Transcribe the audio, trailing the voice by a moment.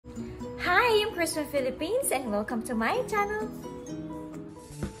I am Chris from Philippines and welcome to my channel.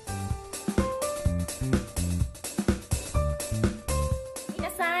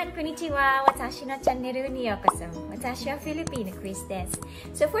 皆さん、こんにちは。私のチャンネルにようこそ。私はフィリピンのクリスです。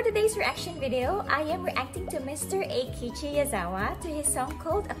So for today's reaction video, I am reacting to Mr. Eikichi Yazawa to his song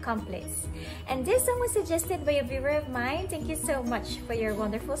called Accomplice. And this song was suggested by a viewer of mine. Thank you so much for your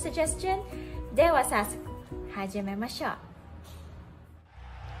wonderful suggestion. では早速、始めましょう。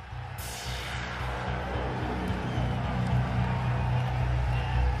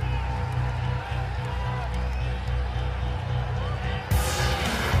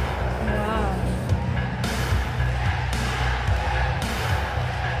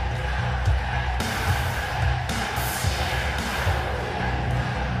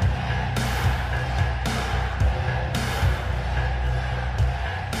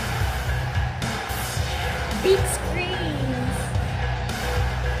Big screens.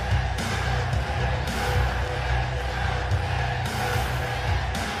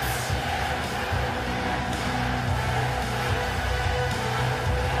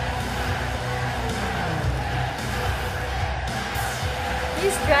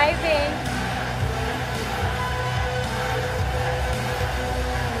 He's driving.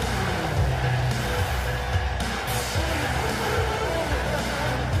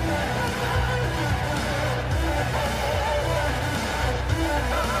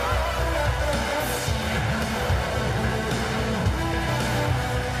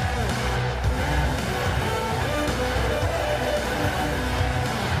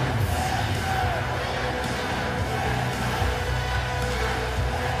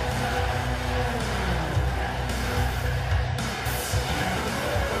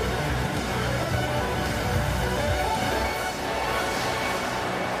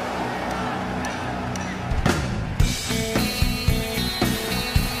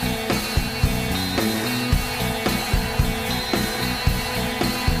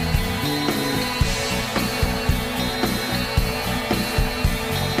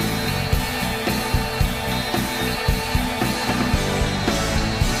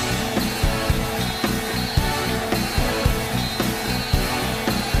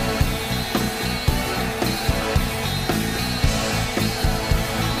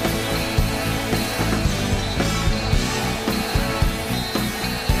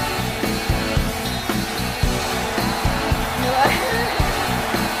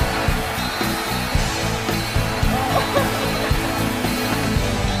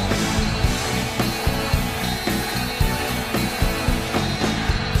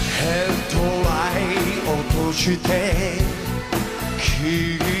「して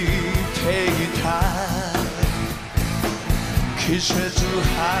聞いていた季節外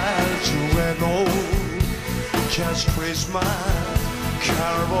れの Just Christmas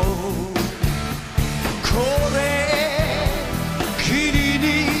Carol」「これきりに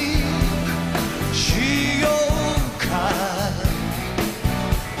しようか」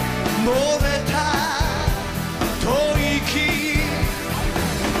「漏れた吐息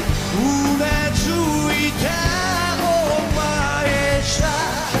うなずいた」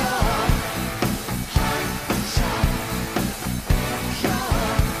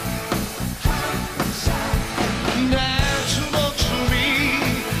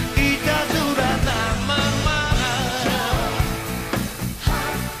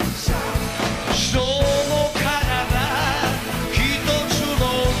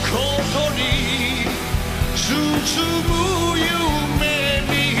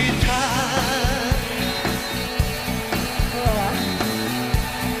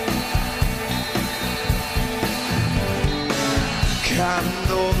感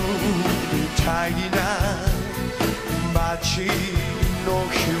動みたいな街の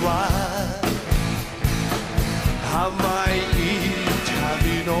日は甘い旅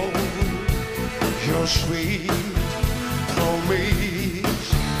の Your sweet promise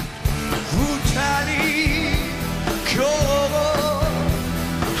二人今日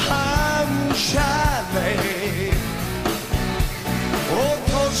反射で落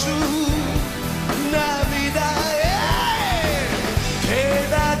とす涙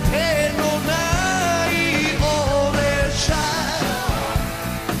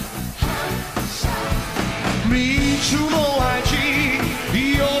水の味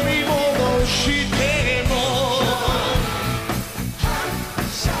より戻しても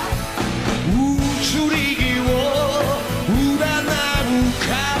移り気を占う角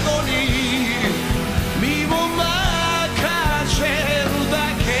に身を任せるだ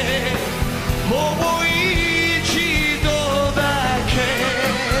けもう一度だけ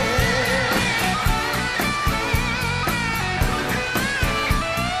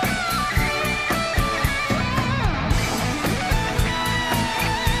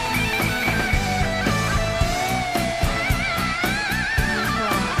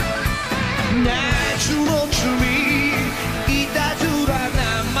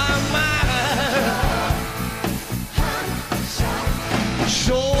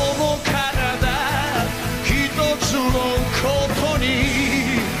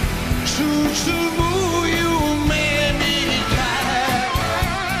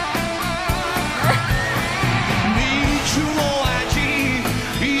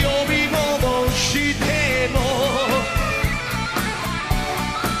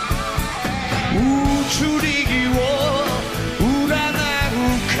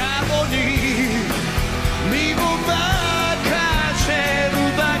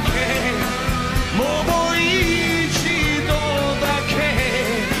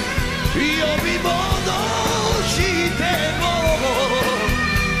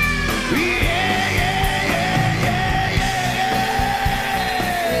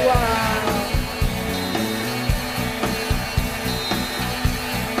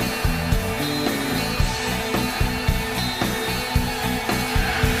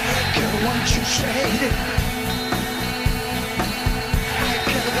what you said. I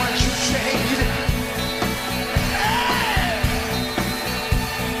get what you said.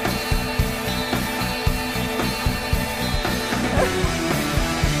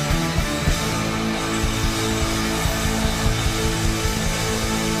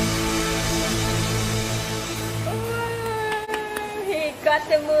 He got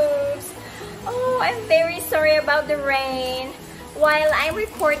the moves. Oh, I'm very sorry about the rain. While I'm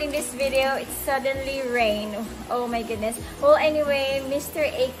recording this video, it suddenly rained. Oh my goodness. Well, anyway, Mr.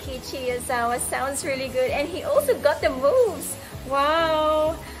 Eikichi Yazawa sounds really good, and he also got the moves.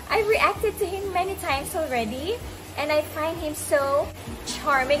 Wow. I've reacted to him many times already, and I find him so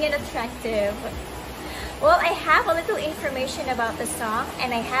charming and attractive. Well, I have a little information about the song,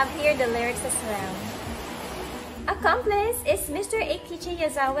 and I have here the lyrics as well. Accomplice is Mr. Eikichi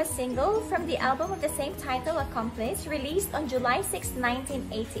Yazawa's single from the album of the same title, Accomplice, released on July 6,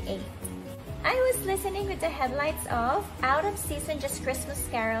 1988. I was listening with the headlights off, out of season, just Christmas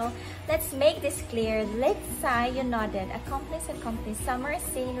Carol. Let's make this clear. Lick, sigh, you nodded. Accomplice, accomplice. Summer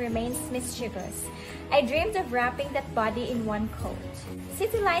scene remains mischievous. I dreamed of wrapping that body in one coat.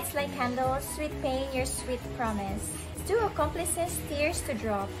 City lights like candles, sweet pain, your sweet promise. Two accomplices, tears to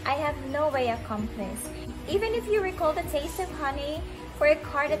drop. I have no way, accomplice. Even if you recall the taste of honey, for a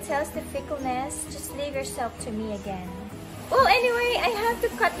card that tells the fickleness, just leave yourself to me again. Well, anyway, I have to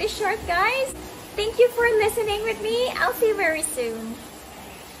cut this short, guys. Thank you for listening with me. I'll see you very soon.